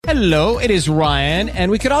Hello, it is Ryan,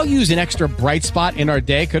 and we could all use an extra bright spot in our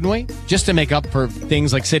day, couldn't we? Just to make up for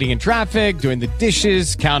things like sitting in traffic, doing the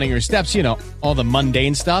dishes, counting your steps, you know, all the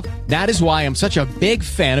mundane stuff. That is why I'm such a big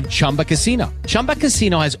fan of Chumba Casino. Chumba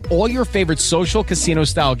Casino has all your favorite social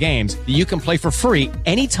casino-style games that you can play for free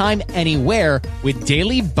anytime, anywhere with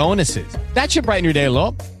daily bonuses. That should brighten your day a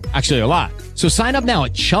little. Actually, a lot. So sign up now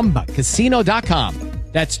at ChumbaCasino.com.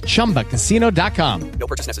 That's ChumbaCasino.com. No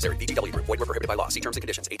purchase necessary. VGW Group. Void where prohibited by law. See terms and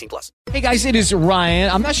conditions. 18+. Hey guys, it is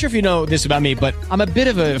Ryan. I'm not sure if you know this about me, but I'm a bit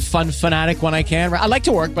of a fun fanatic when I can. I like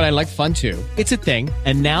to work, but I like fun too. It's a thing.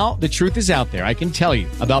 And now the truth is out there. I can tell you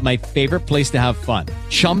about my favorite place to have fun.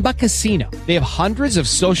 Chumba Casino. They have hundreds of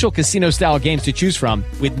social casino style games to choose from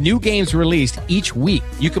with new games released each week.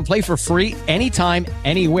 You can play for free anytime,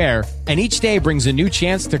 anywhere. And each day brings a new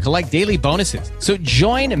chance to collect daily bonuses. So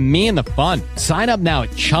join me in the fun. Sign up now at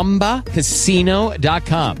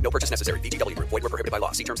ChumbaCasino.com. No purchase necessary. VGW Group. Void where prohibited by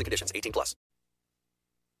law. See terms and conditions. 18+.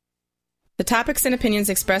 The topics and opinions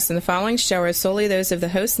expressed in the following show are solely those of the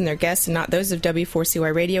host and their guests and not those of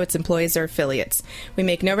W4CY Radio, its employees, or affiliates. We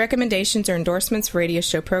make no recommendations or endorsements for radio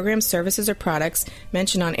show programs, services, or products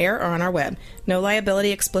mentioned on air or on our web. No liability,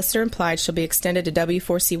 explicit or implied, shall be extended to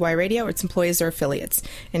W4CY Radio or its employees or affiliates.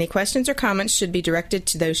 Any questions or comments should be directed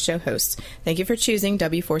to those show hosts. Thank you for choosing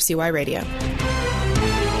W4CY Radio.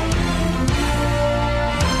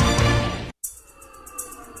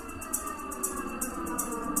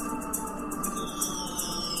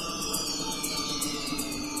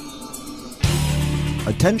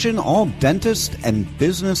 Attention all dentists and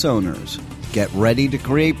business owners. Get ready to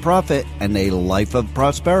create profit and a life of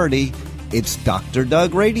prosperity. It's Dr.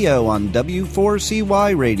 Doug Radio on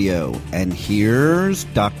W4CY Radio. And here's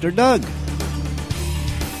Dr. Doug.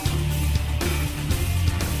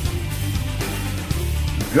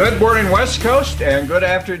 Good morning, West Coast, and good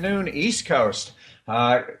afternoon, East Coast.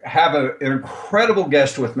 I have an incredible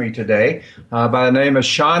guest with me today by the name of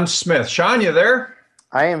Sean Smith. Sean, you there?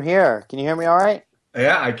 I am here. Can you hear me all right?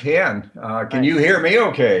 Yeah, I can. Can you hear me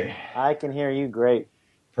okay? I can hear you great.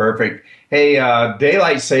 Perfect. Hey,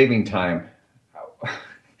 daylight saving time.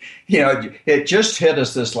 You know, it just hit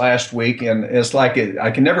us this last week, and it's like I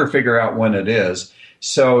can never figure out when it is.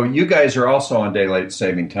 So you guys are also on daylight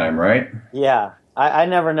saving time, right? Yeah. I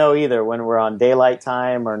never know either when we're on daylight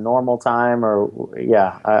time or normal time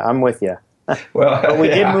I'm with you. Well, but we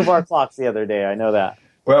did move our clocks the other day. I know that.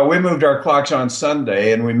 Well, we moved our clocks on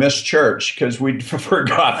Sunday, and we missed church because we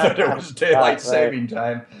forgot that it was daylight saving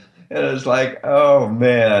time. And it's like, oh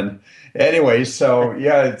man. Anyway, so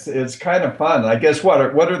yeah, it's kind of fun. I guess what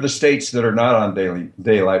are the states that are not on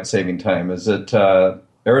daylight saving time? Is it Arizona?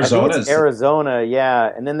 I think it's Arizona,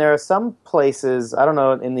 yeah. And then there are some places, I don't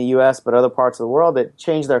know in the U.S., but other parts of the world that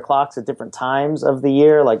change their clocks at different times of the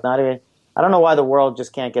year. Like I don't know why the world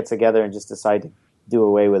just can't get together and just decide to do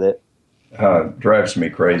away with it. Drives me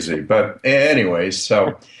crazy. But anyway,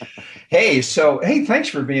 hey, thanks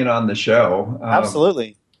for being on the show.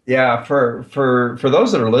 Absolutely. Yeah, for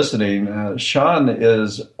those that are listening, Sean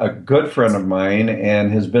is a good friend of mine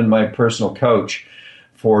and has been my personal coach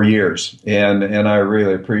for years, and I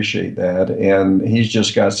really appreciate that. And he's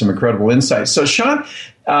just got some incredible insights. So, Sean,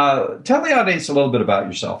 tell the audience a little bit about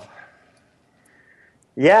yourself.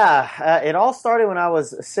 Yeah, it all started when I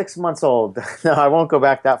was 6 months old. No, I won't go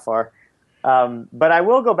back that far. But I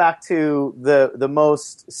will go back to the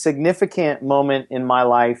most significant moment in my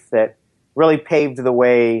life that really paved the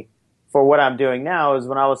way for what I'm doing now is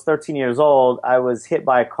when I was 13 years old, I was hit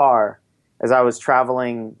by a car as I was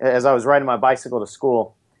riding my bicycle to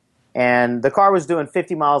school. And the car was doing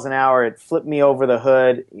 50 miles an hour. It flipped me over the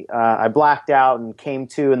hood. I blacked out and came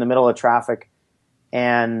to in the middle of traffic.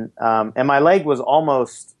 And my leg was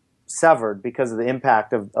almost severed because of the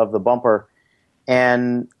impact of the bumper.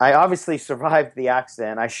 And I obviously survived the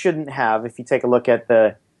accident. I shouldn't have, if you take a look at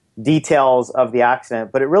the details of the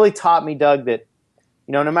accident. But it really taught me, Doug, that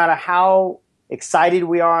no matter how excited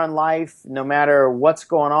we are in life, no matter what's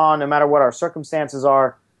going on, no matter what our circumstances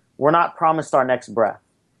are, we're not promised our next breath.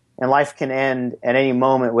 And life can end at any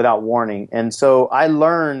moment without warning. And so I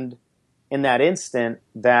learned in that instant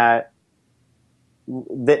that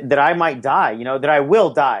I might die, that I will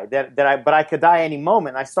die, but I could die any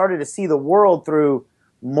moment. I started to see the world through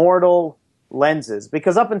mortal lenses,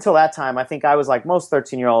 because up until that time, I think I was like most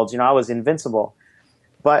 13-year-olds, I was invincible.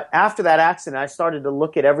 But after that accident, I started to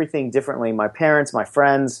look at everything differently. My parents, my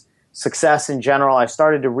friends, success in general. I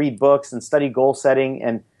started to read books and study goal setting,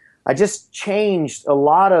 and I just changed a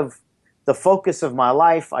lot of the focus of my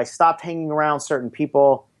life. I stopped hanging around certain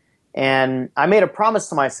people, and I made a promise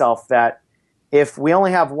to myself that if we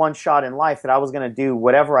only have one shot in life, that I was going to do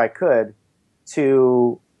whatever I could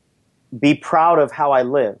to be proud of how I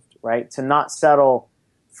lived, right? To not settle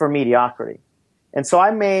for mediocrity. And so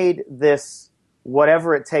I made this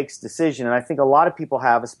whatever it takes decision. And I think a lot of people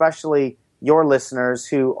have, especially your listeners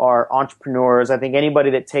who are entrepreneurs. I think anybody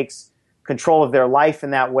that takes control of their life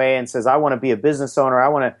in that way and says, I want to be a business owner, I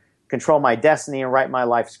want to control my destiny and write my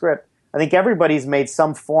life script. I think everybody's made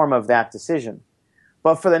some form of that decision.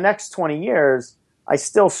 But for the next 20 years, I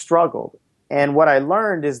still struggled. And what I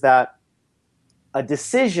learned is that a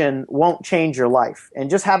decision won't change your life. And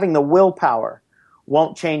just having the willpower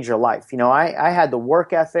won't change your life. You know, I had the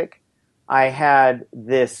work ethic. I had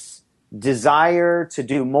this desire to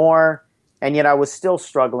do more. And yet I was still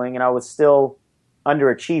struggling and I was still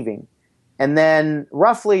underachieving. And then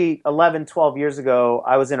roughly 11, 12 years ago,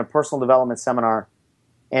 I was in a personal development seminar.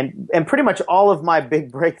 And pretty much all of my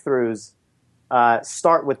big breakthroughs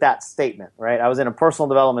start with that statement, right? I was in a personal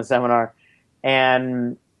development seminar,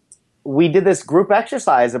 and we did this group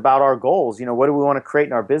exercise about our goals. You know, what do we want to create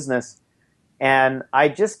in our business? And I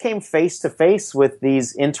just came face to face with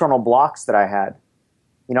these internal blocks that I had.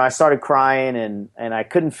 You know, I started crying, and I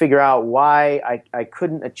couldn't figure out why I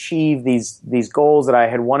couldn't achieve these goals that I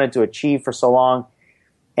had wanted to achieve for so long.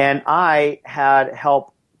 And I had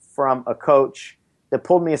help from a coach that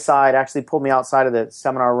pulled me aside, actually pulled me outside of the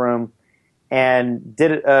seminar room, and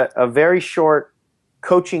did a very short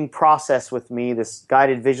coaching process with me, this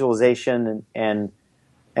guided visualization, and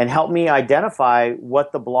helped me identify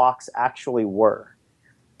what the blocks actually were.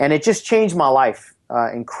 And it just changed my life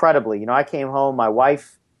incredibly. You know, I came home, my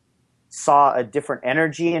wife saw a different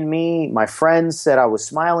energy in me. My friends said I was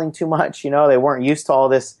smiling too much. You know, they weren't used to all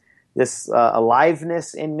this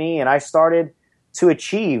aliveness in me. And I started to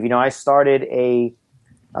achieve. You know, I started a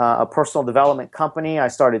personal development company. I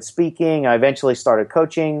started speaking. I eventually started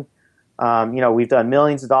coaching. You know, we've done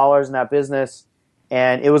millions of dollars in that business.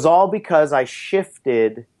 And it was all because I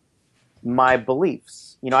shifted my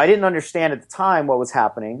beliefs. You know, I didn't understand at the time what was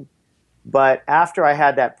happening. But after I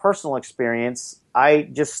had that personal experience, I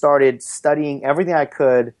just started studying everything I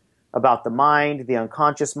could about the mind, the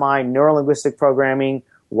unconscious mind, neuro-linguistic programming.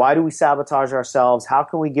 Why do we sabotage ourselves? How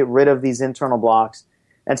can we get rid of these internal blocks?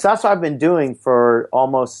 And so that's what I've been doing for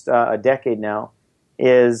almost a decade now,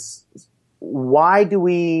 is why do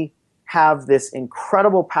we have this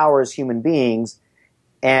incredible power as human beings,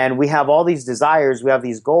 and we have all these desires, we have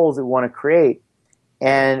these goals that we want to create,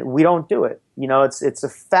 and we don't do it? You know, it's a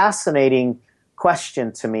fascinating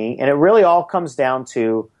question to me, and it really all comes down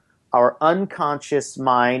to our unconscious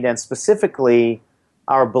mind, and specifically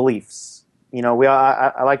our beliefs. You know,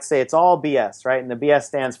 I like to say it's all BS, right? And the BS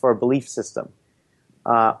stands for belief system.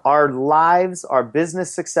 Our lives, our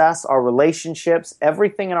business success, our relationships,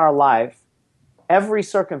 everything in our life, every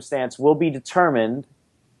circumstance will be determined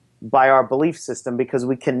by our belief system, because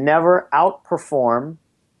we can never outperform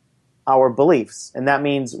our beliefs. And that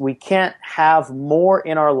means we can't have more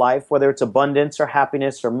in our life, whether it's abundance or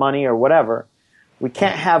happiness or money or whatever. We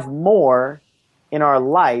can't have more in our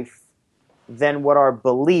life than what our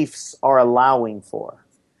beliefs are allowing for.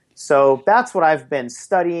 So that's what I've been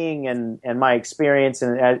studying and my experience.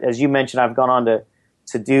 And as you mentioned, I've gone on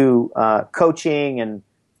to do coaching, and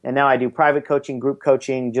now I do private coaching, group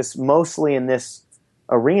coaching, just mostly in this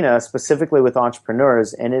arena, specifically with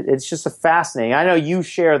entrepreneurs. And it's just a fascinating. I know you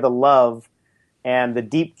share the love and the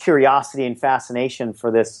deep curiosity and fascination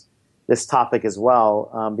for this topic as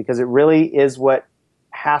well, because it really is what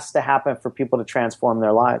has to happen for people to transform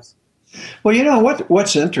their lives. Well, you know,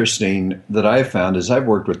 what's interesting that I've found is I've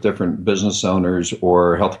worked with different business owners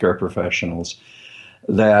or healthcare professionals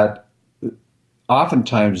that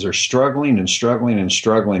oftentimes they're struggling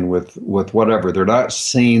with whatever. They're not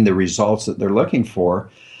seeing the results that they're looking for,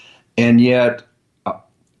 and yet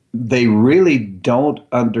they really don't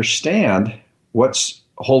understand what's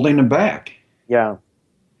holding them back. Yeah.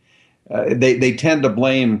 They tend to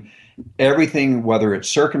blame everything, whether it's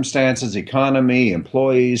circumstances, economy,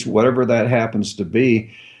 employees, whatever that happens to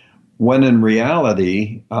be, when in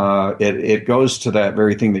reality, it goes to that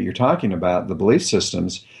very thing that you're talking about, the belief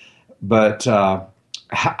systems. But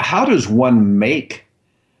how does one make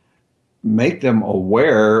them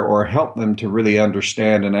aware or help them to really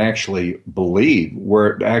understand and actually believe, where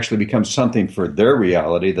it actually becomes something for their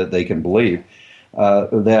reality that they can believe,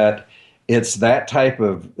 that it's that type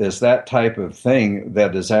of thing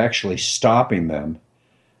that is actually stopping them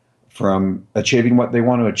from achieving what they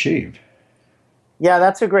want to achieve? Yeah,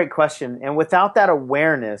 that's a great question. And without that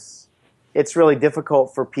awareness, it's really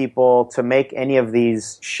difficult for people to make any of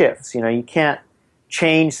these shifts. You know, you can't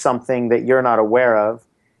change something that you're not aware of.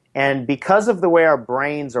 And because of the way our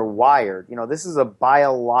brains are wired, you know, this is a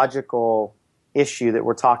biological issue that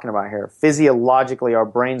we're talking about here. Physiologically, our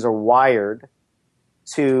brains are wired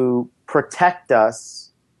to protect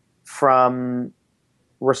us from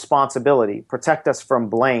responsibility, protect us from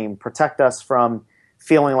blame, protect us from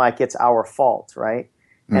feeling like it's our fault, right?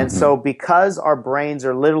 Mm-hmm. And so because our brains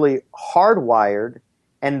are literally hardwired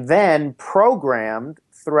and then programmed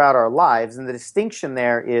throughout our lives, and the distinction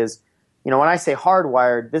there is, when I say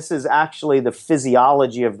hardwired, this is actually the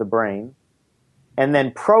physiology of the brain. And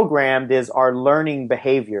then programmed is our learning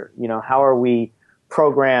behavior. How are we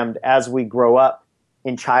programmed as we grow up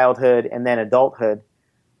in childhood and then adulthood?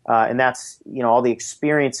 And that's, all the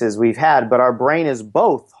experiences we've had. But our brain is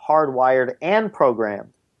both hardwired and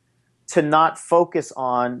programmed to not focus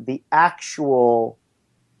on the actual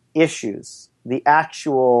issues, the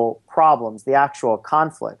actual problems, the actual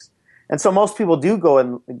conflicts. And so most people do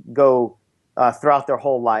go throughout their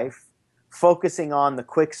whole life focusing on the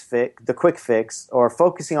quick fix, or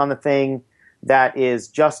focusing on the thing that is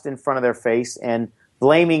just in front of their face and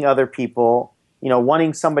blaming other people,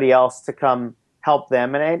 wanting somebody else to come help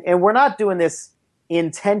them. And we're not doing this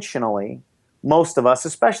intentionally, most of us,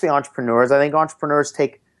 especially entrepreneurs. I think entrepreneurs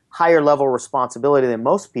take higher level responsibility than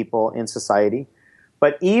most people in society.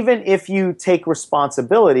 But even if you take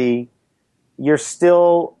responsibility, you're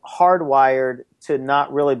still hardwired to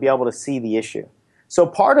not really be able to see the issue. So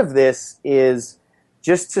part of this is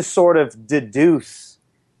just to sort of deduce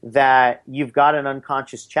that you've got an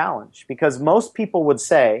unconscious challenge, because most people would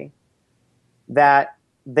say that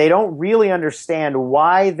they don't really understand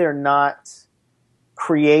why they're not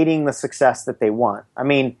creating the success that they want. I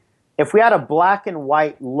mean, if we had a black and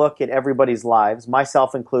white look at everybody's lives,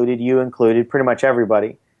 myself included, you included, pretty much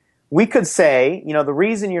everybody, we could say, the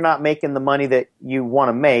reason you're not making the money that you want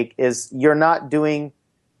to make is you're not doing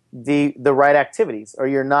the right activities, or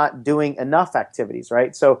you're not doing enough activities,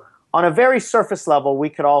 right? So on a very surface level, we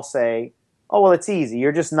could all say, oh, well, it's easy.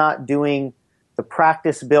 You're just not doing the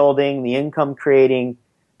practice building, the income creating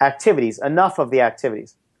activities, enough of the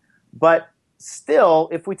activities. But still,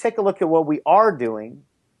 if we take a look at what we are doing,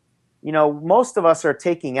 most of us are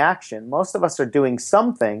taking action. Most of us are doing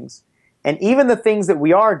some things. And even the things that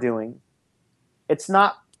we are doing, it's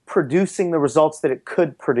not producing the results that it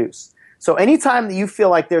could produce. So anytime that you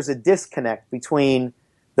feel like there's a disconnect between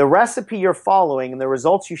the recipe you're following and the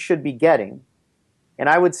results you should be getting, and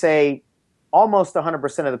I would say almost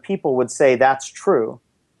 100% of the people would say that's true,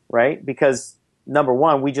 right? Because number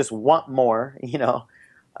one, we just want more,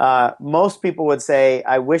 most people would say,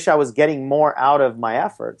 I wish I was getting more out of my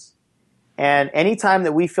efforts. And anytime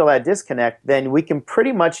that we feel that disconnect, then we can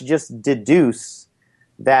pretty much just deduce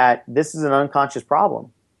that this is an unconscious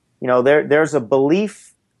problem. There's a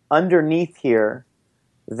belief underneath here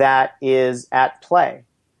that is at play.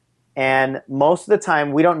 And most of the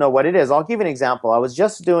time, we don't know what it is. I'll give you an example. I was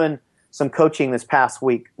just doing some coaching this past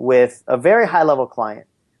week with a very high-level client.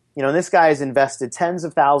 This guy has invested tens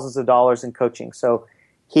of thousands of dollars in coaching. So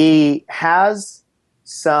he has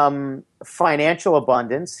some financial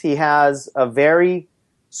abundance. He has a very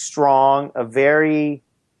strong, a very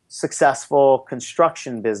successful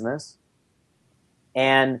construction business.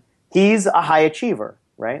 And he's a high achiever,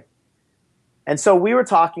 right? And so we were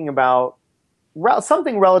talking about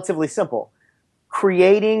something relatively simple,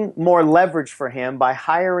 creating more leverage for him by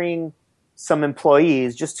hiring some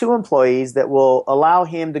employees, just 2 employees that will allow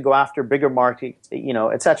him to go after bigger markets,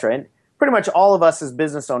 et cetera. And pretty much all of us as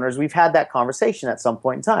business owners, we've had that conversation at some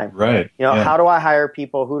point in time. Right. How do I hire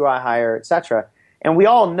people? Who do I hire, et cetera? And we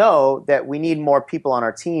all know that we need more people on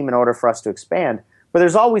our team in order for us to expand, but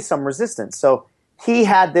there's always some resistance. So he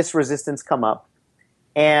had this resistance come up,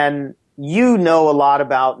 and you know a lot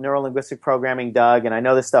about neuro-linguistic programming, Doug, and I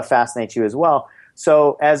know this stuff fascinates you as well.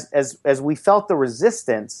 So as we felt the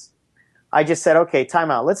resistance, I just said, okay,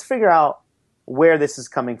 time out. Let's figure out where this is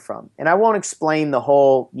coming from. And I won't explain the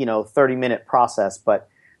whole, 30-minute process, but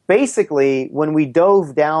basically when we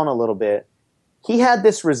dove down a little bit, he had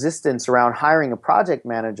this resistance around hiring a project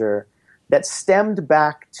manager that stemmed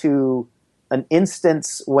back to an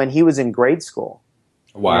instance when he was in grade school.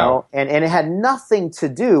 Wow. And it had nothing to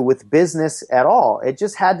do with business at all. It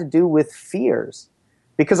just had to do with fears,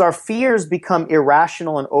 because our fears become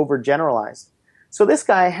irrational and overgeneralized. So this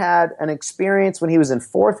guy had an experience when he was in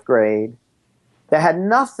 4th grade that had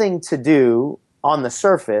nothing to do on the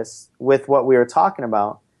surface with what we were talking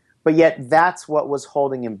about, but yet that's what was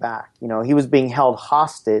holding him back. He was being held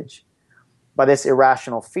hostage by this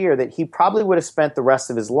irrational fear that he probably would have spent the rest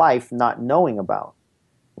of his life not knowing about,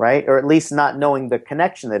 right? Or at least not knowing the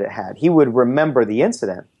connection that it had. He would remember the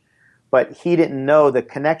incident, but he didn't know the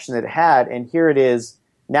connection that it had, and here it is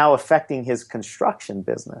now affecting his construction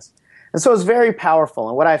business. And so it's very powerful.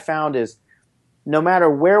 And what I found is no matter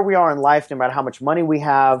where we are in life, no matter how much money we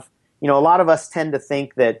have, a lot of us tend to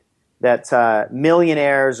think that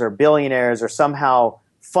millionaires or billionaires are somehow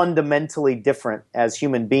fundamentally different as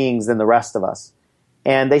human beings than the rest of us.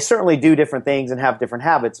 And they certainly do different things and have different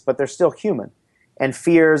habits, but they're still human. And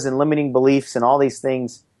fears and limiting beliefs and all these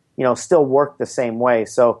things, still work the same way.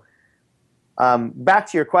 So back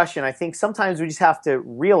to your question, I think sometimes we just have to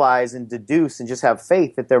realize and deduce and just have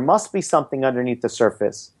faith that there must be something underneath the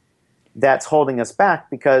surface that's holding us back,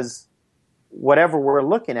 because whatever we're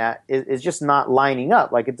looking at is just not lining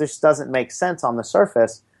up. Like, it just doesn't make sense on the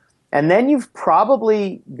surface. And then you've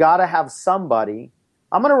probably got to have somebody.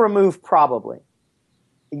 I'm going to remove probably.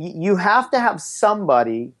 You have to have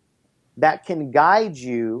somebody that can guide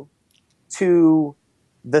you to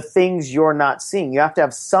the things you're not seeing. You have to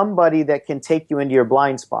have somebody that can take you into your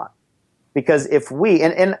blind spot. Because if we,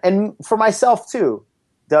 and for myself too,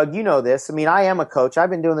 Doug, you know this. I mean, I am a coach. I've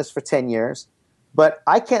been doing this for 10 years, but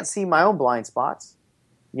I can't see my own blind spots.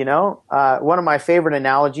 One of my favorite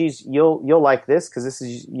analogies, you'll like this because this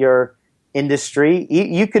is your industry.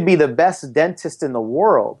 You could be the best dentist in the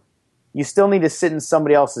world. You still need to sit in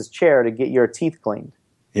somebody else's chair to get your teeth cleaned.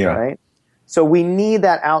 Yeah. Right? So we need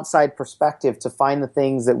that outside perspective to find the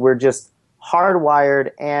things that we're just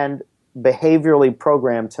hardwired and behaviorally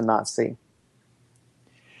programmed to not see.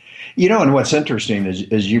 And what's interesting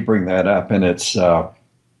is you bring that up, and it's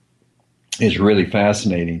really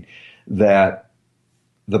fascinating that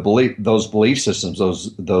those belief systems,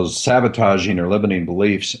 those sabotaging or limiting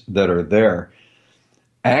beliefs that are there,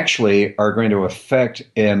 actually are going to affect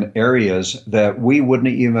in areas that we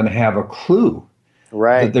wouldn't even have a clue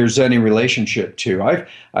that there's any relationship to.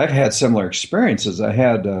 I've had similar experiences. I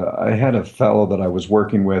had a fellow that I was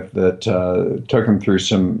working with that took him through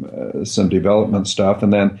some development stuff,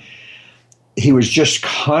 and then he was just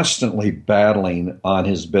constantly battling on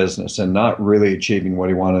his business and not really achieving what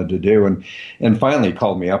he wanted to do. And finally he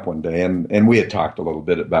called me up one day, and we had talked a little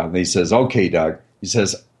bit about it. And he says, "Okay, Doug," he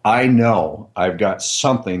says, "I know I've got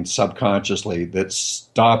something subconsciously that's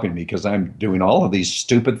stopping me because I'm doing all of these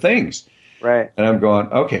stupid things." Right. And I'm going,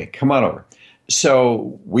 "Okay, come on over."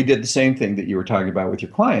 So we did the same thing that you were talking about with your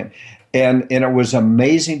client. And it was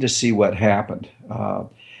amazing to see what happened.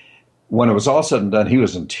 When it was all said and done, he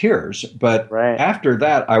was in tears. But after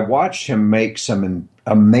that, I watched him make some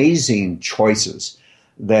amazing choices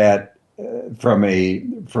that, from a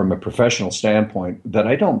professional standpoint, that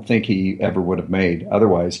I don't think he ever would have made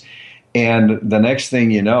otherwise. And the next thing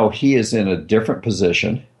you know, he is in a different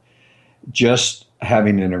position, just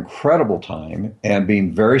having an incredible time and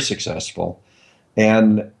being very successful.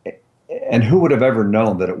 And who would have ever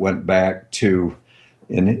known that it went back to,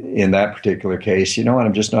 in that particular case,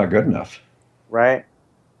 I'm just not good enough. Right.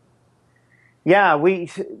 Yeah,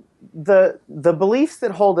 the beliefs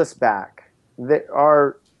that hold us back that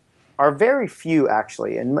are very few,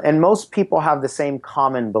 actually, and most people have the same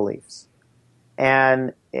common beliefs.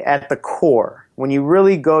 And at the core, when you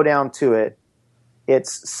really go down to it,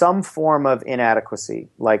 it's some form of inadequacy.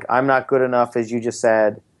 Like, I'm not good enough, as you just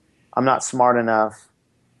said. I'm not smart enough.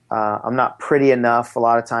 I'm not pretty enough a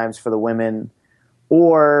lot of times for the women.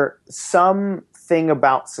 Or something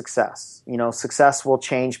about success. Success will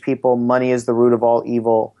change people. Money is the root of all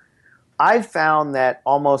evil. I've found that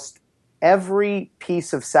almost every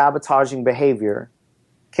piece of sabotaging behavior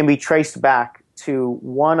can be traced back to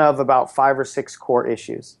one of about 5 or 6 core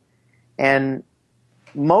issues. And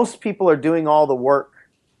most people are doing all the work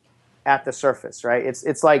at the surface, right?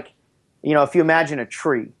 It's like, if you imagine a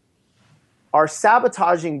tree, our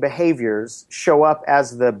sabotaging behaviors show up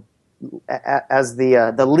as the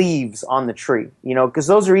leaves on the tree, because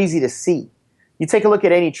those are easy to see. You take a look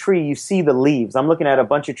at any tree, you see the leaves. I'm looking at a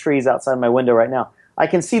bunch of trees outside my window right now. I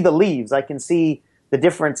can see the leaves. I can see the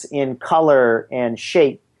difference in color and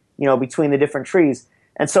shape, between the different trees.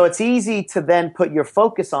 And so it's easy to then put your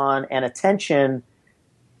focus on and attention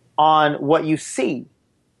on what you see.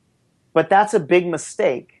 But that's a big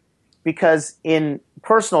mistake, because in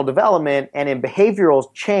personal development and in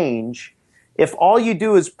behavioral change, if all you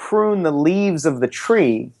do is prune the leaves of the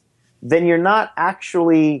tree, then you're not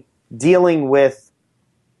actually dealing with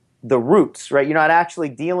the roots, right? You're not actually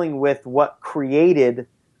dealing with what created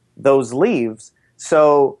those leaves.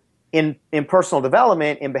 So in personal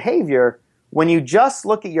development, in behavior, when you just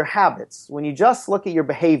look at your habits, when you just look at your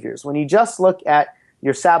behaviors, when you just look at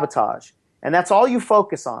your sabotage, and that's all you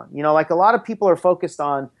focus on. Like a lot of people are focused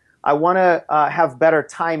on, I want to have better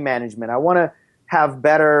time management. I want to have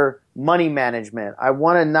better money management. I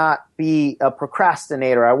want to not be a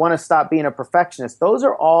procrastinator. I want to stop being a perfectionist. Those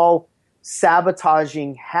are all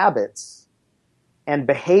sabotaging habits and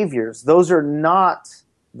behaviors. Those are not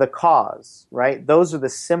the cause, right? Those are the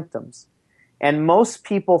symptoms. And most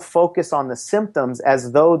people focus on the symptoms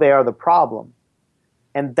as though they are the problem.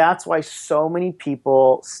 And that's why so many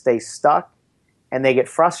people stay stuck and they get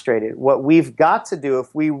frustrated. What we've got to do,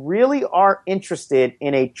 if we really are interested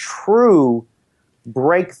in a true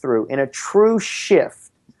breakthrough, in a true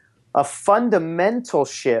shift, a fundamental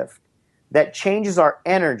shift that changes our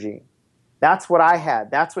energy, that's what I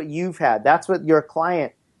had, that's what you've had, that's what your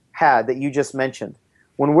client had that you just mentioned.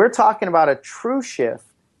 When we're talking about a true shift,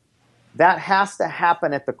 that has to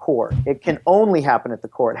happen at the core. It can only happen at the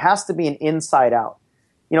core. It has to be an inside out.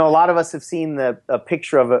 You know, a lot of us have seen a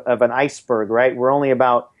picture of an iceberg, right? Where only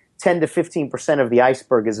about 10 to 15% of the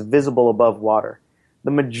iceberg is visible above water.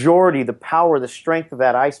 The majority, the power, the strength of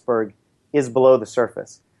that iceberg is below the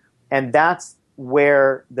surface. And that's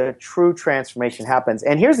where the true transformation happens.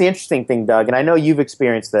 And here's the interesting thing, Doug, and I know you've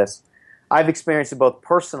experienced this. I've experienced it both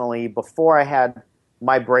personally before I had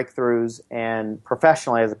my breakthroughs and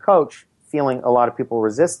professionally as a coach, feeling a lot of people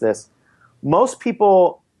resist this. Most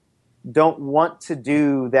people don't want to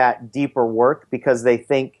do that deeper work because they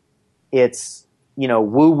think it's, you know,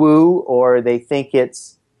 woo-woo, or they think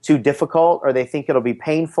it's too difficult, or they think it'll be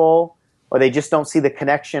painful, or they just don't see the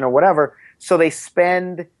connection or whatever. So they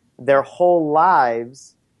spend their whole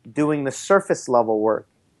lives doing the surface level work.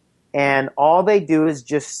 And all they do is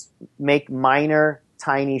just make minor,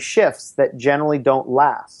 tiny shifts that generally don't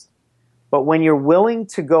last. But when you're willing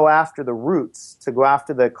to go after the roots, to go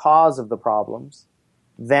after the cause of the problems,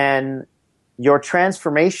 then your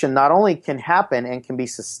transformation not only can happen and can be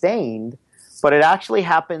sustained, but it actually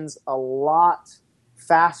happens a lot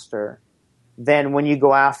faster than when you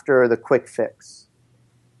go after the quick fix.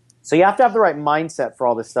 So you have to have the right mindset for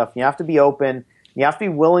all this stuff. You have to be open. You have to be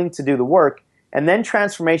willing to do the work. And then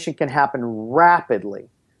transformation can happen rapidly.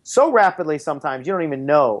 So rapidly sometimes you don't even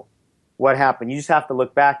know what happened. You just have to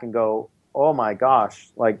look back and go, oh my gosh,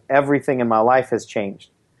 like everything in my life has changed.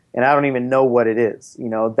 And I don't even know what it is. You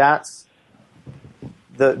know, that's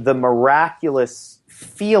the miraculous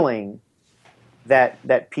feeling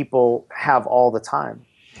that people have all the time.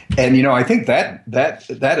 And, you know, I think that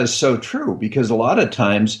is so true, because a lot of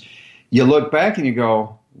times you look back and you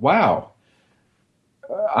go, wow,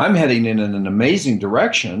 I'm heading in an amazing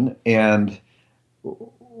direction, and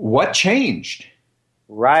what changed?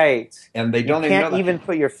 Right. And they don't you can't even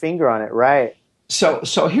put your finger on it, right? So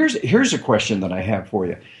here's a question that I have for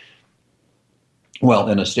you. Well,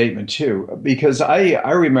 in a statement too, because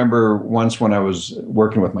I remember once when I was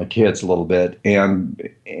working with my kids a little bit,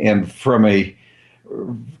 and from a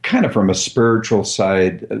kind of from a spiritual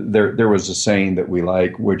side, there was a saying that we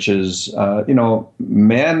like, which is, you know,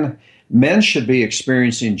 men should be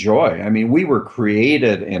experiencing joy. I mean, we were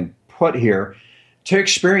created and put here to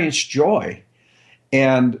experience joy.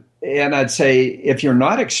 And I'd say if you're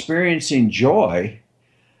not experiencing joy,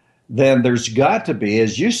 then there's got to be,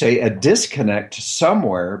 as you say, a disconnect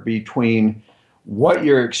somewhere between what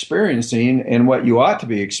you're experiencing and what you ought to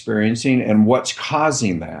be experiencing and what's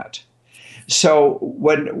causing that. So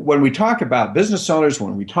when we talk about business owners,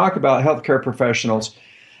 when we talk about healthcare professionals,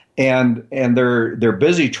 and they're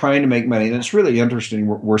busy trying to make money, and it's really interesting.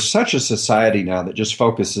 We're such a society now that just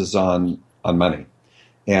focuses on money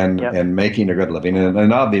and making a good living,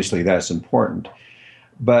 and obviously that's important.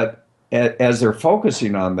 But as they're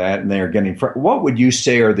focusing on that and they're getting, what would you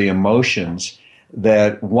say are the emotions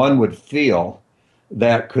that one would feel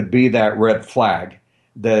that could be that red flag,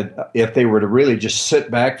 that if they were to really just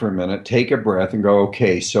sit back for a minute, take a breath and go,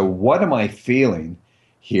 okay, so what am I feeling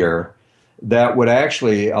here that would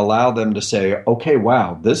actually allow them to say, okay,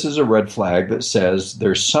 wow, this is a red flag that says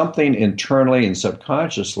there's something internally and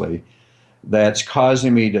subconsciously that's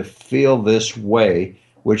causing me to feel this way,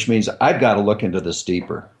 which means I've got to look into this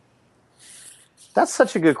deeper? That's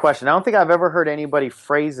such a good question. I don't think I've ever heard anybody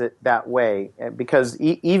phrase it that way, because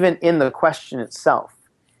even in the question itself,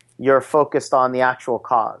 you're focused on the actual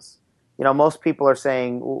cause. You know, most people are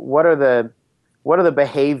saying, what are the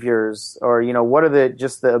behaviors, or, you know, what are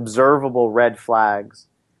just the observable red flags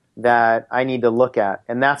that I need to look at?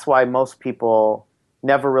 And that's why most people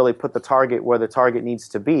never really put the target where the target needs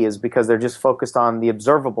to be, is because they're just focused on the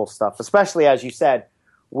observable stuff, especially, as you said,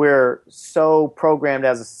 we're so programmed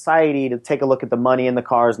as a society to take a look at the money and the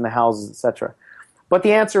cars and the houses, etc. But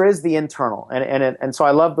the answer is the internal. And so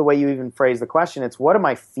I love the way you even phrase the question. It's, what am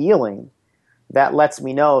I feeling that lets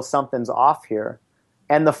me know something's off here?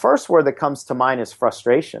 And the first word that comes to mind is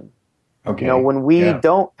frustration. Okay. You know, when we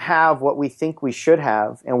don't have what we think we should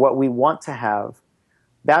have and what we want to have,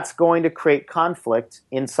 that's going to create conflict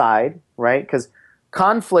inside, right? Because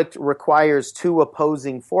conflict requires two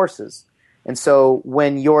opposing forces. And so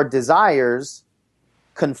when your desires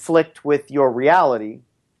conflict with your reality,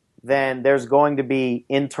 then there's going to be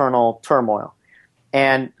internal turmoil.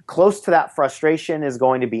 And close to that frustration is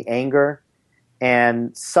going to be anger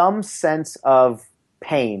and some sense of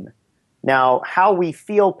pain. Now, how we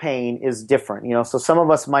feel pain is different. So some of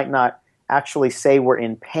us might not actually say we're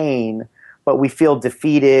in pain, but we feel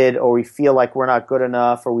defeated, or we feel like we're not good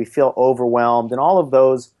enough, or we feel overwhelmed. And all of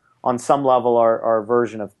those on some level are a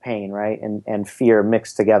version of pain, right? And fear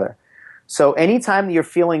mixed together. So anytime that you're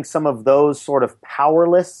feeling some of those sort of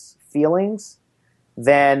powerless feelings,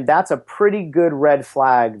 then that's a pretty good red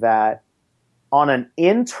flag that on an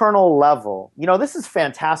internal level, this is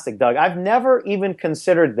fantastic, Doug. I've never even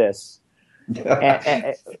considered this.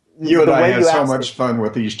 You and I have so much fun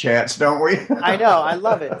with these chats, don't we? I know. I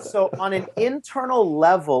love it. So on an internal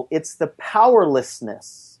level, it's the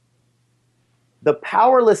powerlessness. The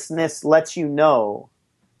powerlessness lets you know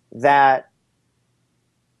that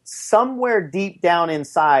somewhere deep down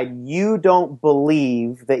inside, you don't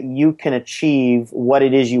believe that you can achieve what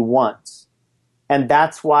it is you want. And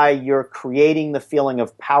that's why you're creating the feeling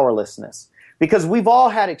of powerlessness. Because we've all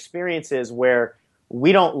had experiences where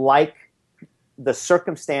we don't like the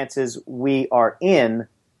circumstances we are in,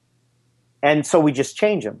 and so we just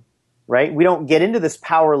change them, right? We don't get into this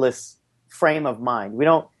powerless frame of mind. We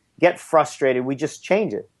don't get frustrated. We just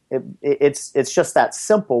change it. It's just that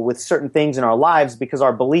simple with certain things in our lives because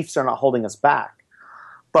our beliefs are not holding us back.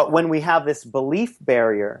 But when we have this belief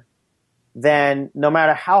barrier, then no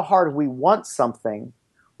matter how hard we want something,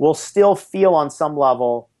 we'll still feel on some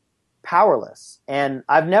level powerless. And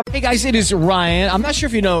I've never... Hey guys, it is Ryan. I'm not sure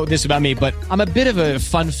if you know this about me, but I'm a bit of a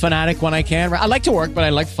fun fanatic when I can. I like to work, but I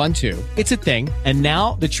like fun too. It's a thing. And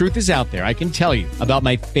now the truth is out there. I can tell you about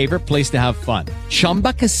my favorite place to have fun.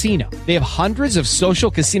 Chumba Casino. They have hundreds of social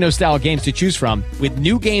casino style games to choose from with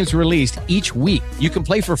new games released each week. You can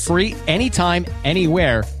play for free anytime,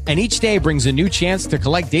 anywhere. And each day brings a new chance to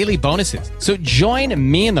collect daily bonuses. So join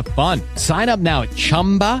me in the fun. Sign up now at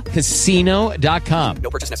ChumbaCasino.com. No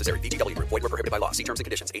purchase necessary. VGW Group. Void where prohibited by law. See terms and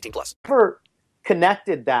conditions. 18+.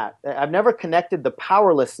 I've never connected the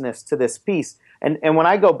powerlessness to this piece. And when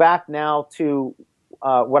I go back now to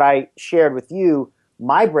what I shared with you,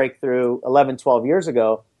 my breakthrough 11, 12 years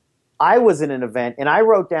ago, I was in an event and I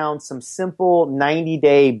wrote down some simple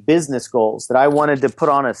 90-day business goals that I wanted to put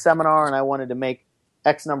on a seminar, and I wanted to make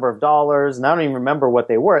X number of dollars, and I don't even remember what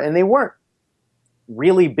they were. And they weren't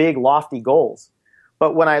really big, lofty goals.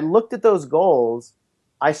 But when I looked at those goals,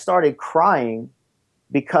 I started crying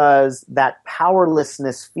because that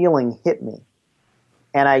powerlessness feeling hit me.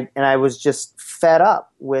 And I was just fed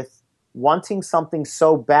up with wanting something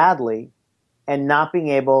so badly and not being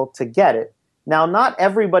able to get it. Now, not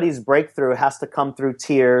everybody's breakthrough has to come through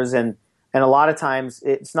tears, and a lot of times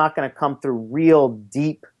it's not going to come through real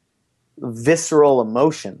deep visceral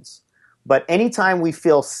emotions. But anytime we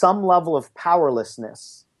feel some level of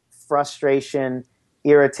powerlessness, frustration,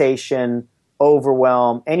 irritation,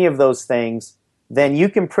 overwhelm, any of those things, then you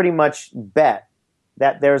can pretty much bet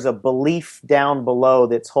that there's a belief down below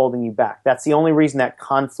that's holding you back. That's the only reason that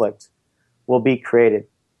conflict will be created.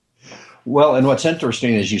 Well, and what's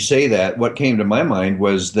interesting as you say that, what came to my mind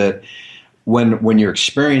was that when you're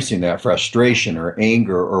experiencing that frustration or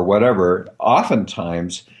anger or whatever,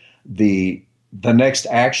 oftentimes the next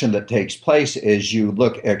action that takes place is you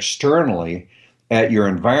look externally at your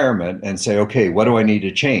environment and say, okay, what do I need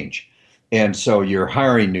to change? And so you're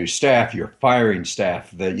hiring new staff, you're firing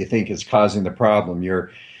staff that you think is causing the problem.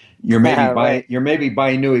 You're maybe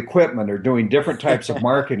buying new equipment or doing different types of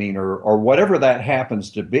marketing or whatever that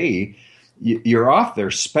happens to be. You're off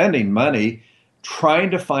there spending money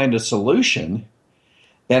trying to find a solution.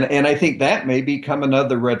 And I think that may become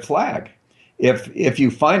another red flag. If you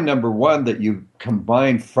find, number one, that you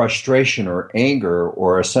combine frustration or anger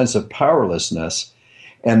or a sense of powerlessness,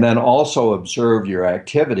 and then also observe your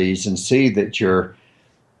activities and see that you're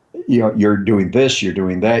doing this, you're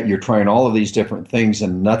doing that, you're trying all of these different things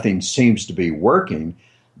and nothing seems to be working,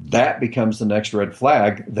 that becomes the next red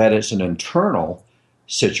flag that it's an internal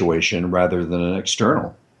situation rather than an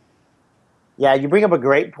external. Yeah, you bring up a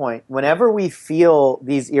great point. Whenever we feel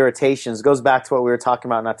these irritations, goes back to what we were talking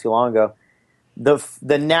about not too long ago,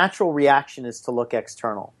 the natural reaction is to look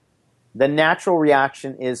external. The natural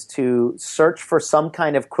reaction is to search for some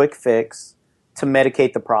kind of quick fix to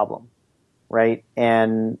medicate the problem, right?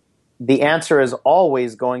 And the answer is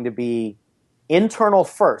always going to be internal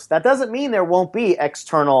first. That doesn't mean there won't be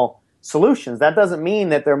external solutions. That doesn't mean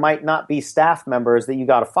that there might not be staff members that you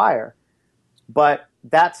got to fire. But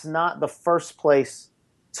that's not the first place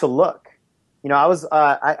to look.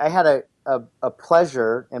 I had a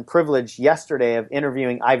pleasure and privilege yesterday of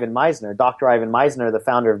interviewing Ivan Meisner, Dr. Ivan Meisner, the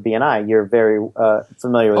founder of BNI. You're very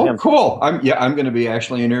familiar with him. Oh, cool. I'm going to be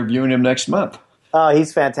actually interviewing him next month.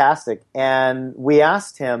 He's fantastic. And we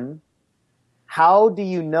asked him, how do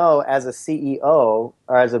you know as a CEO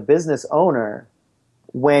or as a business owner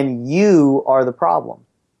when you are the problem?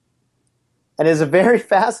 And it's a very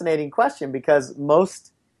fascinating question because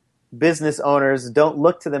most business owners don't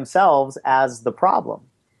look to themselves as the problem.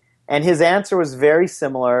 And his answer was very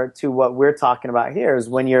similar to what we're talking about here, is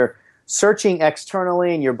when you're searching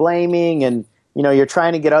externally and you're blaming and you're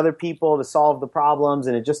trying to get other people to solve the problems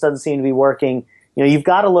and it just doesn't seem to be working, you've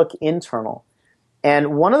got to look internal.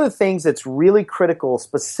 And one of the things that's really critical,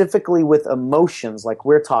 specifically with emotions like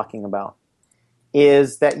we're talking about,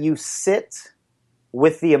 is that you sit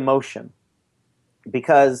with the emotion,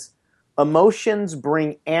 because emotions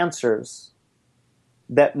bring answers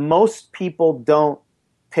that most people don't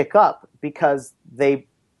pick up because they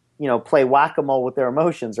play whack-a-mole with their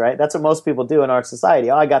emotions, right? That's what most people do in our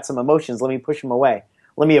society. Oh, I got some emotions. Let me push them away.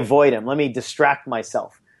 Let me avoid them. Let me distract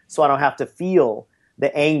myself so I don't have to feel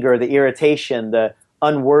the anger, the irritation, the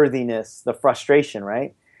unworthiness, the frustration,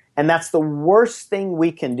 right? And that's the worst thing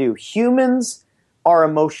we can do. Humans are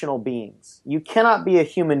emotional beings. You cannot be a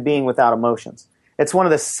human being without emotions. It's one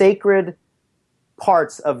of the sacred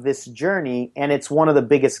parts of this journey, and it's one of the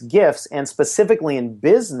biggest gifts. And specifically in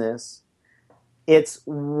business, it's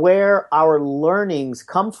where our learnings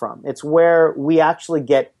come from. It's where we actually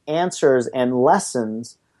get answers and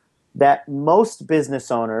lessons that most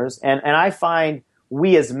business owners, and I find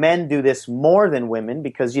we as men do this more than women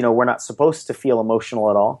because, we're not supposed to feel emotional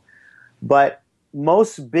at all. But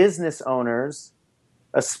most business owners,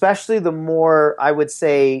 especially the more, I would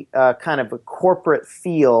say, kind of a corporate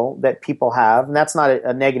feel that people have, and that's not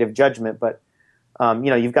a negative judgment, but,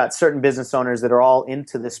 you've got certain business owners that are all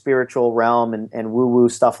into the spiritual realm and woo-woo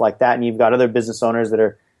stuff like that, and you've got other business owners that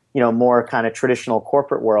are, more kind of traditional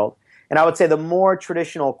corporate world. And I would say the more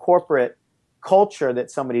traditional corporate culture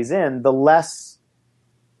that somebody's in, the less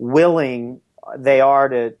willing they are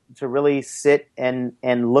to really sit and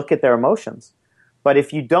look at their emotions. But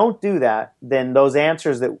if you don't do that, then those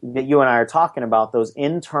answers that you and I are talking about, those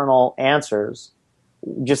internal answers,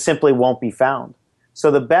 just simply won't be found.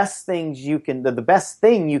 So the best thing you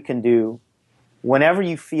can do whenever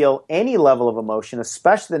you feel any level of emotion,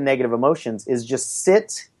 especially the negative emotions, is just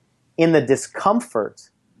sit in the discomfort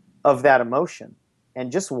of that emotion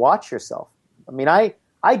and just watch yourself. I mean, I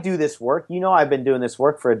do this work. I've been doing this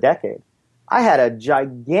work for a decade. I had a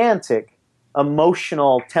gigantic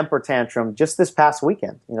emotional temper tantrum just this past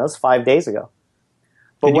weekend. It was 5 days ago.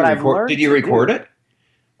 But Did you record it?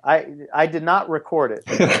 I did not record it.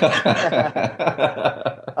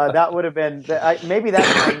 That would have been maybe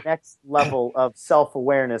that's my next level of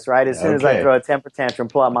self-awareness, right? As soon as I throw a temper tantrum,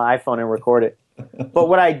 pull out my iPhone and record it. But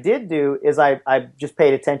what I did do is I just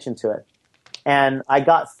paid attention to it. And I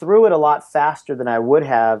got through it a lot faster than I would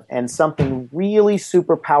have, and something really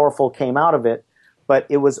super powerful came out of it, but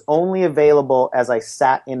it was only available as I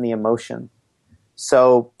sat in the emotion.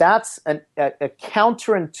 So that's a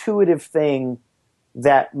counterintuitive thing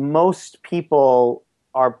that most people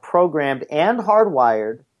are programmed and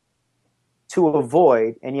hardwired to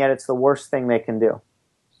avoid, and yet it's the worst thing they can do.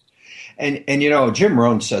 And Jim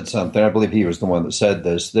Rohn said something, I believe he was the one that said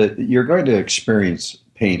this, that you're going to experience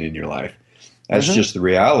pain in your life. That's just the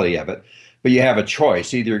reality of it. But you have a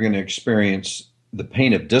choice. Either you're going to experience the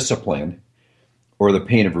pain of discipline or the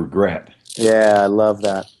pain of regret. Yeah, I love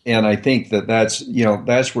that. And I think that's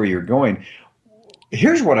where you're going.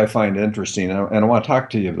 Here's what I find interesting, and I want to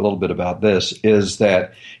talk to you a little bit about this, is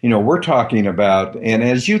that, we're talking about, and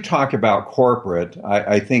as you talk about corporate,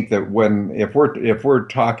 I think that if we're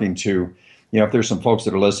talking to, if there's some folks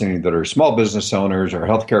that are listening that are small business owners or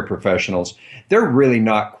healthcare professionals, they're really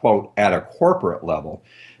not, quote, at a corporate level.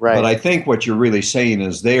 Right. But I think what you're really saying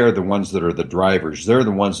is they are the ones that are the drivers. They're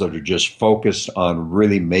the ones that are just focused on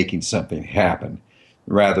really making something happen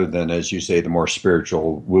rather than, as you say, the more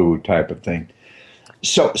spiritual woo type of thing.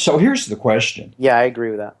 So here's the question. Yeah, I agree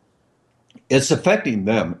with that. It's affecting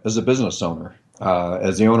them as a business owner,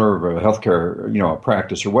 as the owner of a healthcare, a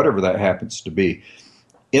practice or whatever that happens to be.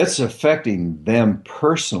 It's affecting them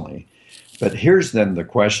personally. But here's then the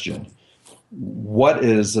question. What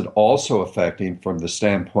is it also affecting from the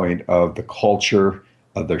standpoint of the culture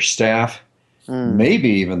of their staff, maybe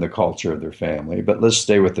even the culture of their family? But let's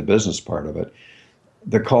stay with the business part of it.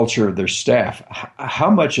 The culture of their staff. How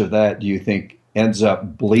much of that do you think ends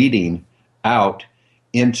up bleeding out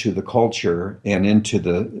into the culture and into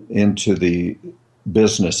the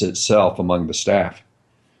business itself among the staff?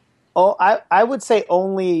 Oh, I would say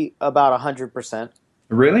only about 100%.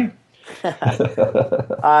 Really?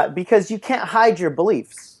 Because you can't hide your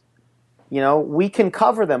beliefs. We can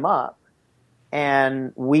cover them up,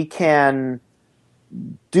 and we can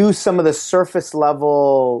do some of the surface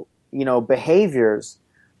level, behaviors,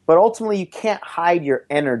 but ultimately you can't hide your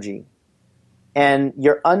energy. And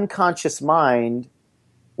your unconscious mind,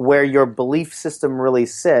 where your belief system really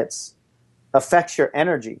sits, affects your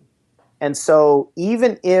energy. And so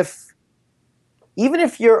even if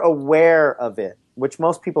you're aware of it, which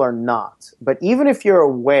most people are not, but even if you're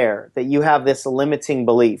aware that you have this limiting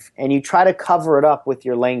belief and you try to cover it up with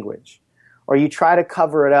your language, or you try to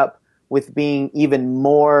cover it up with being even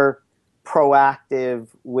more proactive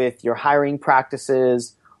with your hiring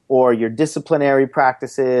practices or your disciplinary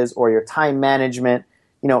practices or your time management,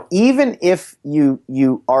 even if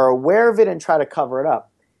you are aware of it and try to cover it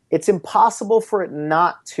up, it's impossible for it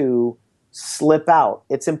not to slip out.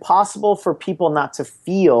 It's impossible for people not to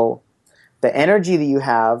feel the energy that you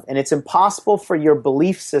have, and it's impossible for your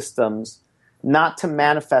belief systems not to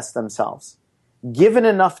manifest themselves. Given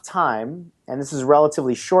enough time, and this is a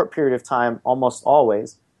relatively short period of time almost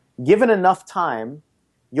always, given enough time,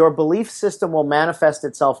 your belief system will manifest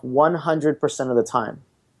itself 100% of the time.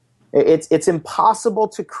 It's impossible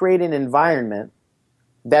to create an environment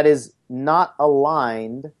that is not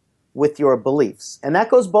aligned with your beliefs. And that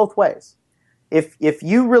goes both ways. If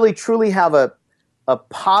you really truly have a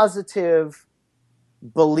positive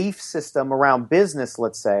belief system around business,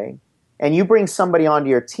 let's say, and you bring somebody onto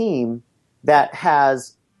your team that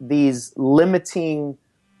has these limiting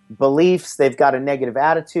beliefs, they've got a negative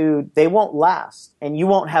attitude, they won't last. And you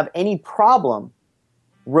won't have any problem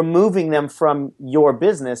removing them from your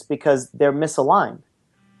business because they're misaligned.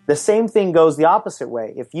 The same thing goes the opposite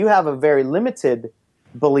way. If you have a very limited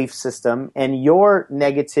belief system and your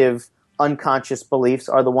negative unconscious beliefs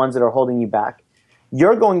are the ones that are holding you back,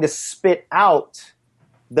 you're going to spit out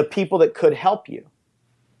the people that could help you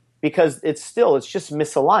because it's just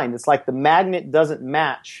misaligned. It's like the magnet doesn't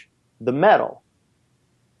match the metal.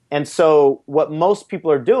 And so what most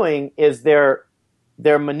people are doing is they're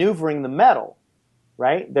maneuvering the metal,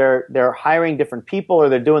 right? They're hiring different people, or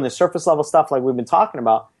they're doing the surface level stuff like we've been talking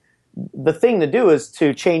about. The thing to do is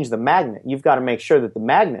to change the magnet. You've got to make sure that the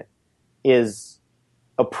magnet is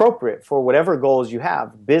appropriate for whatever goals you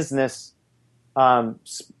have, business,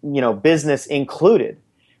 business included.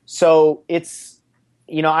 So it's,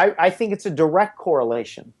 I think it's a direct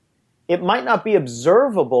correlation. It might not be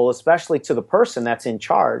observable, especially to the person that's in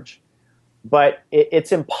charge, but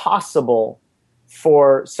it's impossible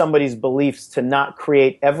for somebody's beliefs to not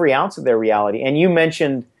create every ounce of their reality. And you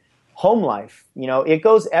mentioned home life. It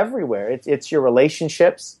goes everywhere. It's your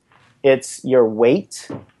relationships, it's your weight,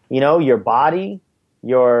 your body,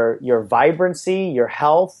 your vibrancy, your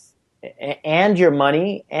health, and your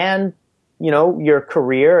money, and your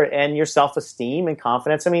career and your self-esteem and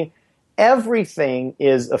confidence. I mean, everything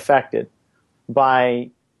is affected by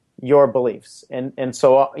your beliefs. And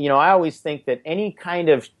so, I always think that any kind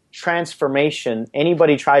of transformation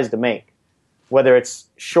anybody tries to make, whether it's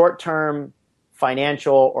short-term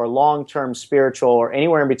financial or long-term spiritual or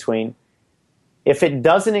anywhere in between, if it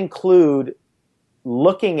doesn't include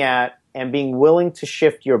looking at and being willing to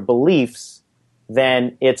shift your beliefs,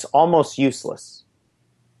 then it's almost useless.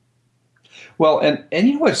 Well,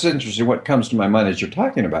 and what's interesting, what comes to my mind as you're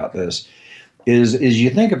talking about this, is you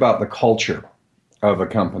think about the culture of a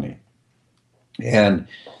company. And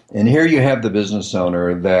here you have the business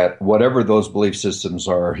owner that whatever those belief systems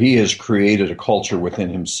are, he has created a culture within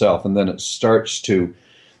himself. And then it starts to,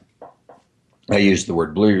 I use the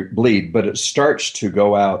word bleed, but it starts to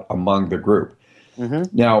go out among the group.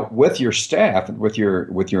 Mm-hmm. Now, with your staff, with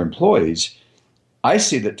your employees, I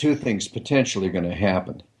see that two things potentially are going to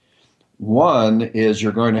happen. One is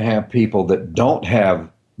you're going to have people that don't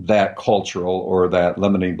have that cultural or that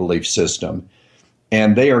limiting belief system,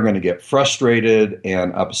 and they are going to get frustrated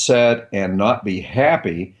and upset and not be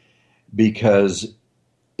happy because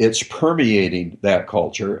it's permeating that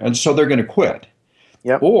culture, and so they're going to quit.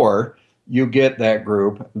 Yep. Or you get that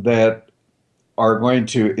group that are going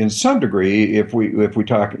to, in some degree, if we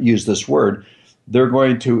use this word, they're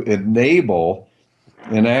going to enable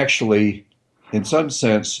and actually, in some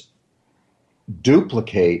sense,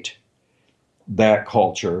 duplicate that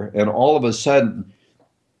culture, and all of a sudden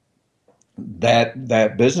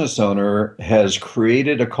that business owner has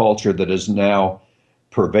created a culture that is now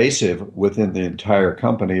pervasive within the entire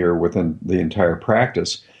company or within the entire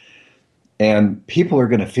practice. And people are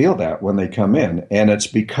going to feel that when they come in, and it's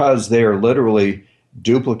because they're literally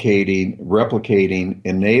duplicating, replicating,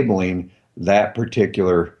 enabling that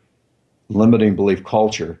particular limiting belief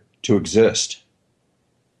culture to exist?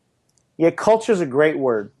 Yeah, culture is a great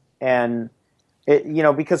word, and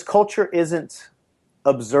because culture isn't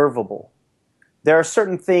observable. There are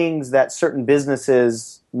certain things that certain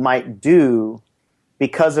businesses might do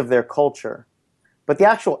because of their culture, but the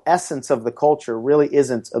actual essence of the culture really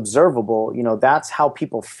isn't observable. That's how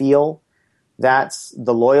people feel, that's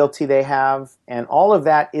the loyalty they have, and all of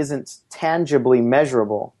that isn't tangibly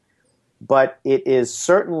measurable, but it is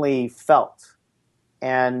certainly felt.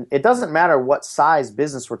 And it doesn't matter what size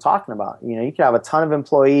business we're talking about. You could have a ton of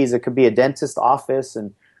employees. It could be a dentist office,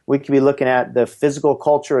 and we could be looking at the physical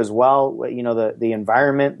culture as well. The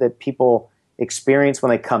environment that people experience when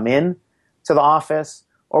they come in to the office.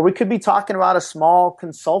 Or we could be talking about a small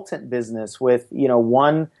consultant business with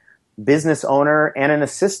one business owner and an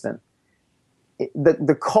assistant.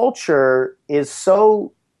 The culture is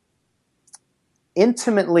so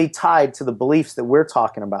intimately tied to the beliefs that we're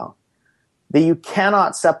talking about that you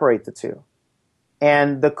cannot separate the two.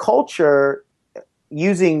 And the culture,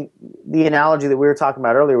 using the analogy that we were talking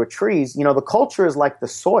about earlier with trees, the culture is like the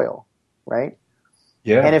soil, right?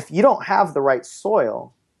 Yeah. And if you don't have the right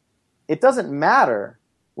soil, it doesn't matter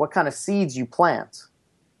what kind of seeds you plant.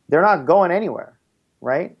 They're not going anywhere,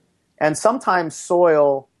 right? And sometimes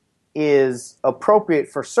soil is appropriate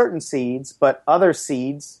for certain seeds, but other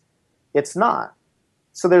seeds, it's not.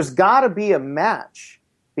 So there's got to be a match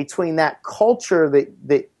between that culture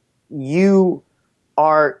that you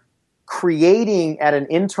are creating at an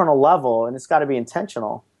internal level, and it's got to be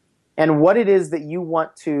intentional, and what it is that you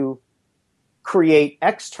want to create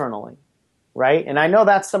externally, right? And I know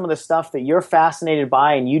that's some of the stuff that you're fascinated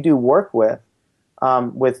by and you do work with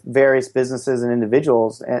various businesses and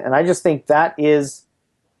individuals. And I just think that is,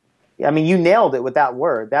 you nailed it with that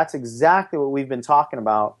word. That's exactly what we've been talking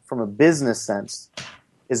about from a business sense.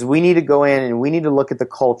 Is we need to go in and we need to look at the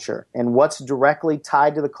culture and what's directly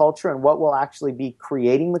tied to the culture and what will actually be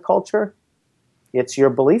creating the culture. It's your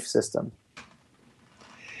belief system.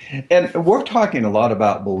 And we're talking a lot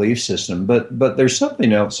about belief system, but there's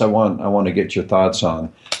something else I want to get your thoughts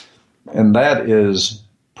on, and that is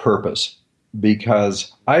purpose.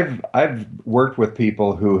 Because I've worked with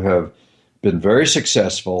people who have been very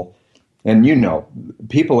successful, and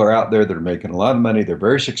people are out there that are making a lot of money. They're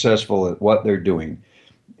very successful at what they're doing.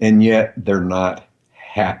 And yet they're not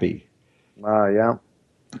happy. Yeah.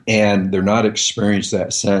 And they're not experiencing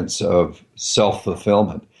that sense of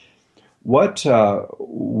self-fulfillment. What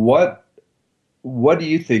do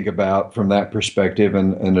you think about from that perspective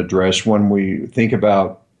and address when we think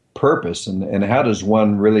about purpose, and how does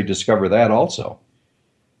one really discover that also?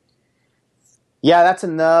 Yeah, that's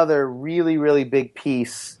another really, really big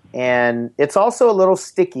piece. And it's also a little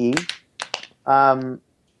sticky.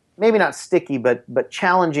 Maybe not sticky, but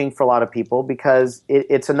challenging for a lot of people because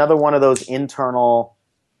it's another one of those internal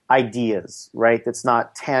ideas, right? That's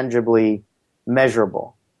not tangibly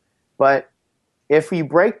measurable. But if we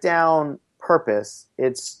break down purpose,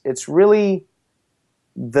 it's really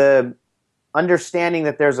the understanding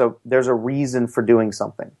that there's a reason for doing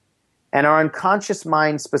something. And our unconscious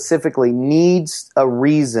mind specifically needs a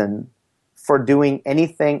reason for doing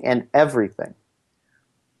anything and everything.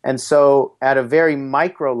 And so at a very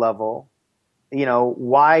micro level,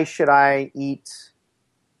 why should I eat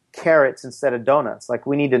carrots instead of donuts? Like,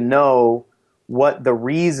 we need to know what the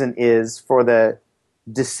reason is for the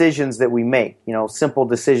decisions that we make, simple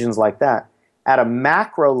decisions like that. At a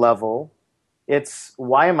macro level, it's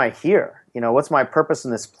why am I here? What's my purpose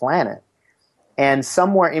on this planet? And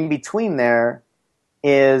somewhere in between there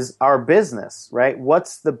is our business, right?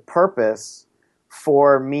 What's the purpose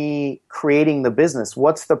for me creating the business?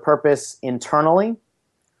 What's the purpose internally?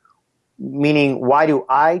 Meaning, why do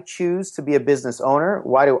I choose to be a business owner?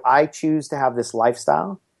 Why do I choose to have this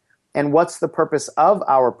lifestyle? And what's the purpose of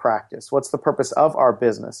our practice? What's the purpose of our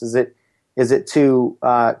business? Is it to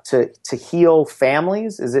heal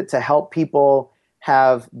families? Is it to help people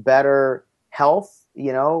have better health?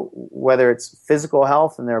 Whether it's physical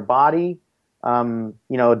health in their body,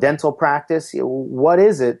 dental practice. What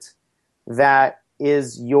is it that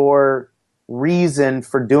is your reason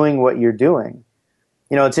for doing what you're doing?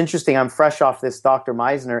 It's interesting. I'm fresh off this Dr.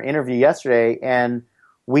 Meisner interview yesterday, and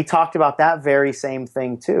we talked about that very same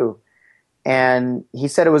thing too. And he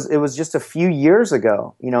said it was just a few years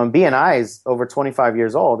ago, and BNI is over 25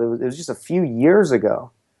 years old. It was just a few years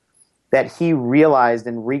ago that he realized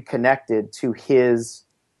and reconnected to his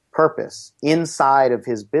purpose inside of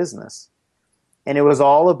his business. And it was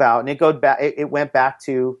all about, and it went back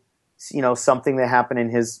to, something that happened in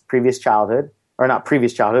his previous childhood, or not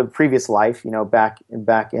previous childhood, previous life, back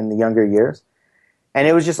in the younger years. And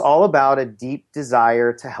it was just all about a deep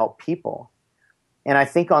desire to help people. And I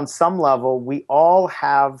think on some level, we all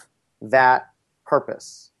have that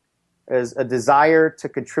purpose, as a desire to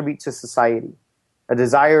contribute to society, a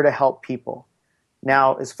desire to help people.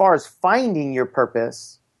 Now, as far as finding your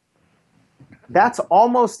purpose, that's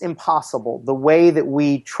almost impossible, the way that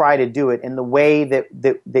we try to do it and the way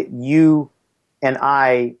that you and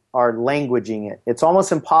I are languaging it. It's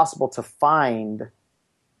almost impossible to find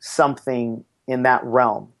something in that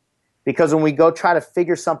realm. Because when we go try to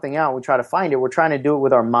figure something out, we try to find it, we're trying to do it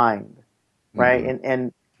with our mind, right? Mm-hmm.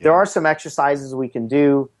 And there are some exercises we can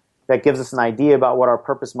do that gives us an idea about what our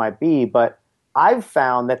purpose might be, but I've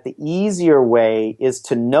found that the easier way is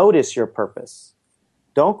to notice your purpose.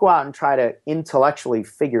 Don't go out and try to intellectually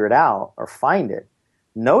figure it out or find it.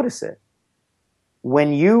 Notice it.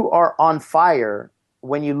 When you are on fire,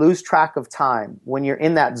 when you lose track of time, when you're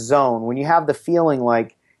in that zone, when you have the feeling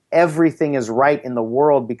like everything is right in the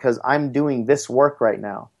world because I'm doing this work right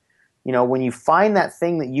now. You know, when you find that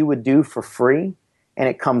thing that you would do for free and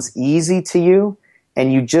it comes easy to you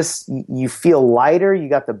and you feel lighter, you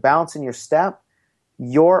got the bounce in your step,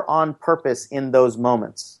 you're on purpose in those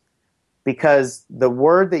moments. Because the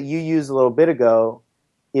word that you used a little bit ago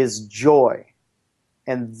is joy.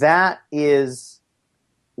 And that is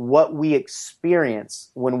what we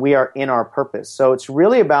experience when we are in our purpose. So it's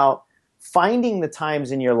really about finding the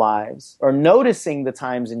times in your lives or noticing the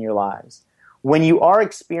times in your lives when you are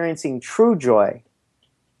experiencing true joy,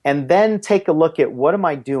 and then take a look at what am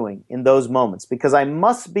I doing in those moments, because I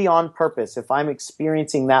must be on purpose if I'm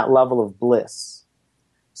experiencing that level of bliss.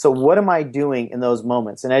 So what am I doing in those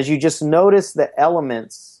moments? And as you just notice the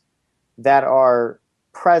elements that are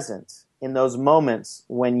present in those moments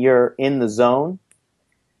when you're in the zone,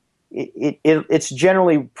 it's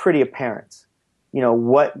generally pretty apparent. You know,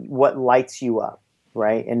 what lights you up,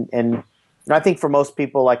 right? And I think for most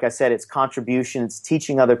people, like I said, it's contribution, it's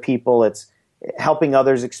teaching other people, it's helping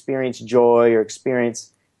others experience joy or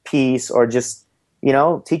experience peace, or just, you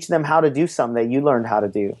know, teaching them how to do something that you learned how to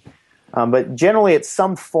do. But generally, it's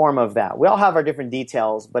some form of that. We all have our different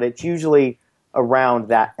details, but it's usually around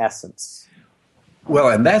that essence. Well,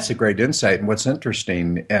 and that's a great insight. And what's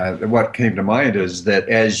interesting, what came to mind is that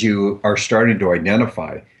as you are starting to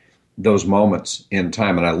identify those moments in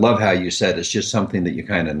time, and I love how you said it's just something that you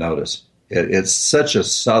kind of notice. It's such a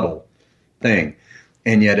subtle thing.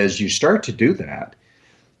 And yet as you start to do that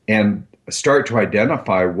and start to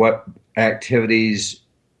identify what activities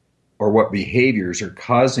or what behaviors are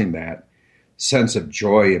causing that sense of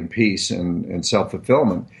joy and peace and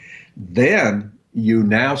self-fulfillment, then you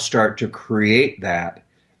now start to create that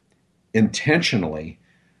intentionally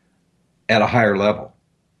at a higher level.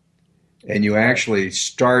 And you actually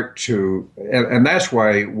start to, and that's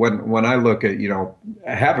why when I look at, you know,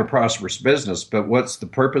 have a prosperous business, but what's the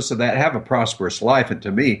purpose of that? Have a prosperous life. And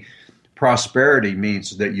to me, prosperity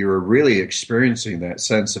means that you're really experiencing that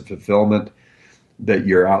sense of fulfillment, that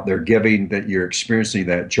you're out there giving, that you're experiencing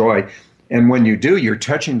that joy. And when you do, you're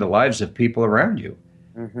touching the lives of people around you.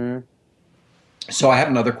 Mm-hmm. So I have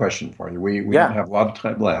another question for you. We don't have a lot of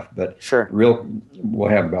time left, but sure. We'll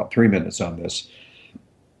have about 3 minutes on this.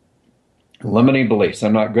 Limiting beliefs.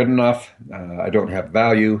 I'm not good enough. I don't have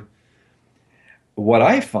value. What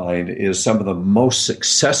I find is some of the most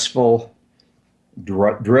successful,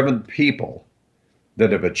 driven people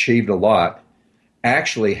that have achieved a lot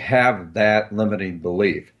actually have that limiting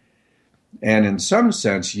belief. And in some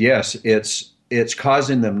sense, yes, it's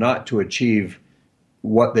causing them not to achieve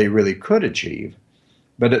what they really could achieve.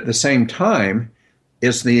 But at the same time,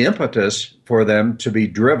 it's the impetus for them to be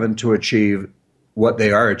driven to achieve what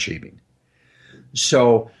they are achieving.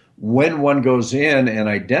 So when one goes in and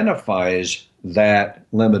identifies that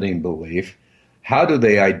limiting belief, how do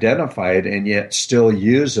they identify it and yet still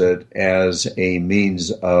use it as a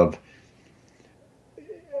means of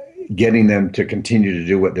getting them to continue to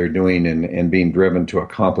do what they're doing and being driven to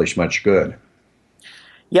accomplish much good?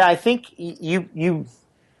 Yeah, I think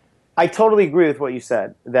I totally agree with what you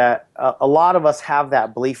said, that a lot of us have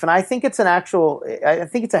that belief. And I think it's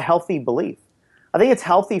a healthy belief. I think it's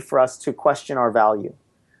healthy for us to question our value.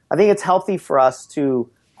 I think it's healthy for us to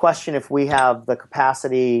question if we have the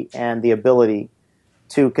capacity and the ability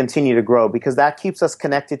to continue to grow, because that keeps us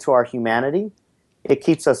connected to our humanity. It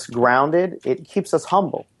keeps us grounded. It keeps us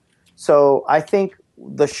humble. So I think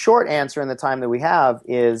the short answer in the time that we have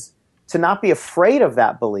is to not be afraid of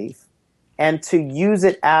that belief and to use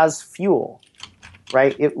it as fuel,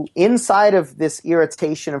 right? Inside of this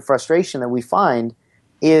irritation and frustration that we find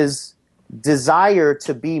is desire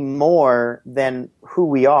to be more than who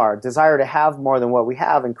we are, desire to have more than what we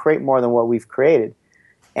have and create more than what we've created.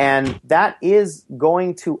 And that is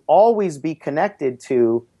going to always be connected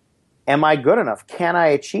to Am I good enough? Can I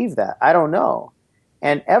achieve that? I don't know.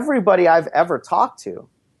 And everybody I've ever talked to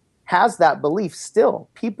has that belief still.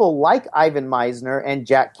 People like Ivan Misner and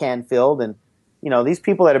Jack Canfield and, these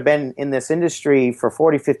people that have been in this industry for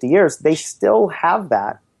 40, 50 years, they still have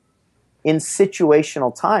that in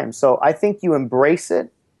situational time. So I think you embrace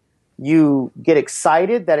it. You get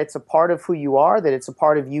excited that it's a part of who you are, that it's a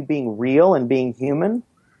part of you being real and being human,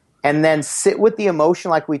 and then sit with the emotion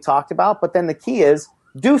like we talked about. But then the key is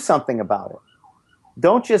do something about it.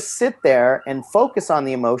 Don't just sit there and focus on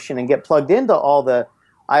the emotion and get plugged into all the,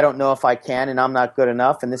 I don't know if I can and I'm not good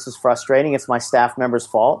enough and this is frustrating, it's my staff member's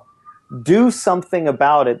fault. Do something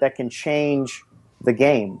about it that can change the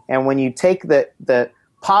game. And when you take the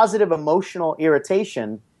positive emotional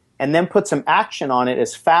irritation and then put some action on it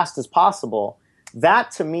as fast as possible,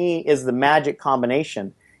 that to me is the magic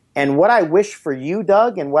combination. And what I wish for you,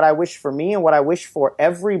 Doug, and what I wish for me, and what I wish for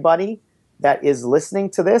everybody that is listening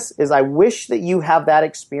to this is I wish that you have that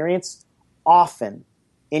experience often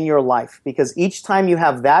in your life, because each time you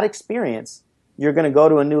have that experience, you're going to go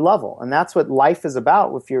to a new level. And that's what life is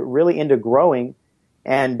about if you're really into growing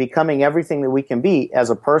and becoming everything that we can be as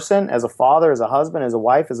a person, as a father, as a husband, as a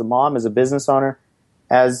wife, as a mom, as a business owner,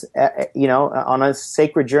 as, on a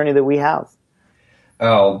sacred journey that we have.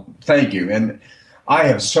 Oh, thank you. And I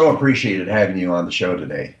have so appreciated having you on the show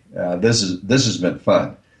today. This has been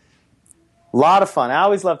fun. A lot of fun. I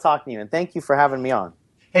always love talking to you, and thank you for having me on.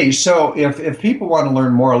 Hey, so if people want to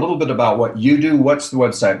learn more, a little bit about what you do, what's the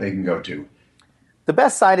website they can go to? The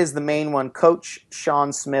best site is the main one,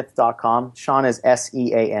 CoachSeanSmith.com. Sean is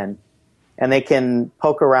S-E-A-N. And they can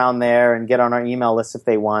poke around there and get on our email list if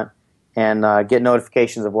they want and get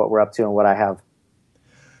notifications of what we're up to and what I have.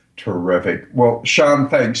 Terrific. Well, Sean,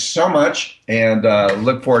 thanks so much, and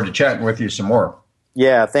look forward to chatting with you some more.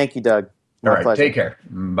 Yeah, thank you, Doug. All right, take care.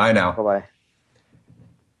 Bye now. Bye-bye.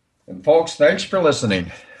 And folks, thanks for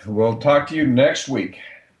listening. We'll talk to you next week.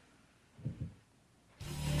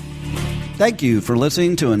 Thank you for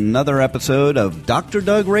listening to another episode of Dr.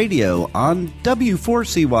 Doug Radio on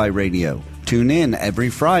W4CY Radio. Tune in every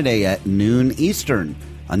Friday at noon Eastern.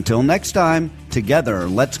 Until next time, together,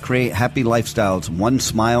 let's create happy lifestyles one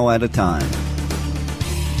smile at a time.